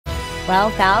Well,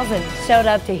 thousands showed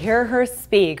up to hear her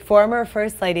speak. Former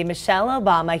First Lady Michelle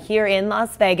Obama here in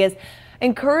Las Vegas,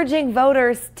 encouraging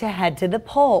voters to head to the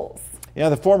polls. Yeah,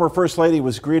 the former First Lady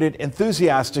was greeted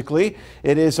enthusiastically.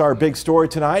 It is our big story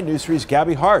tonight. News 3's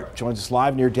Gabby Hart joins us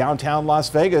live near downtown Las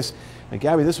Vegas. And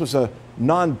Gabby, this was a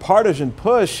nonpartisan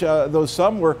push, though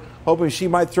some were hoping she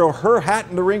might throw her hat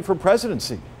in the ring for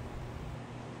presidency.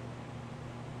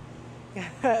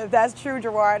 That's true,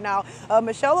 Gerard. Now,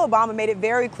 Michelle Obama made it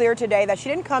very clear today that she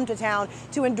didn't come to town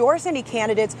to endorse any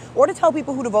candidates or to tell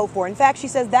people who to vote for. In fact, she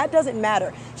says that doesn't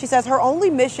matter. She says her only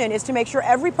mission is to make sure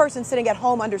every person sitting at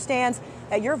home understands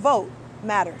that your vote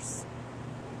matters.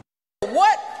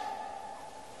 What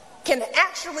can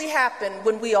actually happen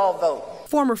when we all vote?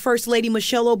 Former First Lady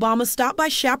Michelle Obama stopped by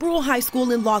Chaparral High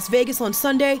School in Las Vegas on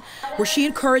Sunday, where she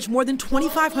encouraged more than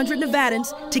 2,500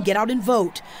 Nevadans to get out and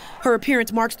vote. Her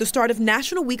appearance marks the start of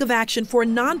National Week of Action for a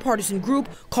nonpartisan group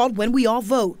called When We All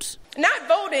Vote. Not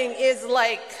voting is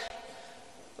like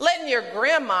letting your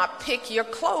grandma pick your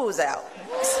clothes out.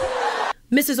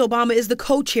 Mrs. Obama is the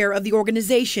co-chair of the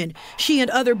organization. She and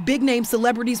other big-name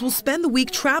celebrities will spend the week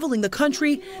traveling the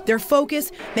country. Their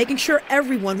focus, making sure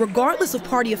everyone, regardless of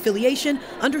party affiliation,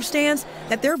 understands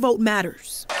that their vote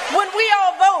matters. When we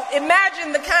all vote,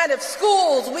 imagine the kind of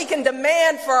schools we can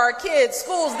demand for our kids,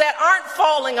 schools that aren't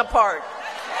falling apart,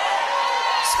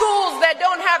 schools that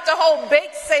don't have to hold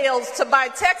bake sales to buy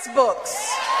textbooks,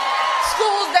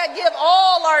 schools that give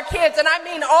all our kids, and I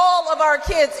mean all of our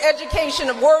kids, education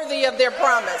worthy of their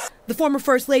promise. The former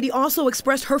First Lady also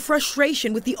expressed her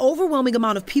frustration with the overwhelming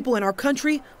amount of people in our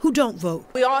country who don't vote.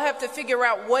 We all have to figure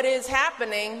out what is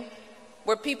happening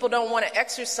where people don't want to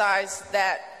exercise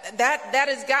that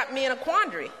has got me in a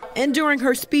quandary. And during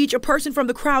her speech, a person from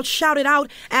the crowd shouted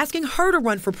out, asking her to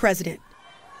run for president.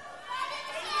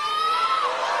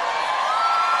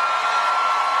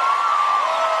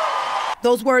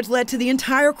 Those words led to the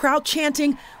entire crowd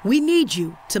chanting, "We need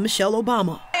you," to Michelle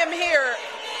Obama. I am here,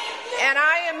 and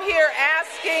I am here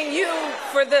asking you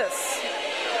for this.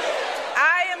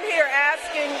 I am here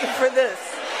asking you for this.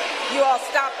 You all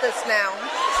stop this now.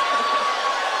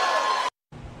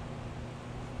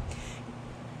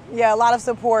 Yeah, a lot of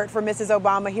support for Mrs.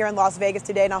 Obama here in Las Vegas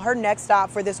today. Now, her next stop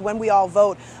for this When We All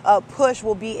Vote push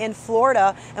will be in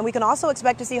Florida. And we can also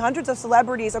expect to see hundreds of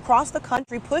celebrities across the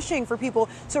country pushing for people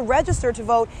to register to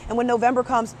vote and when November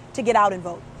comes to get out and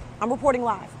vote. I'm reporting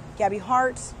live. Gabby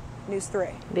Hart, News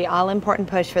 3. The all-important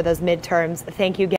push for those midterms. Thank you, Gabby.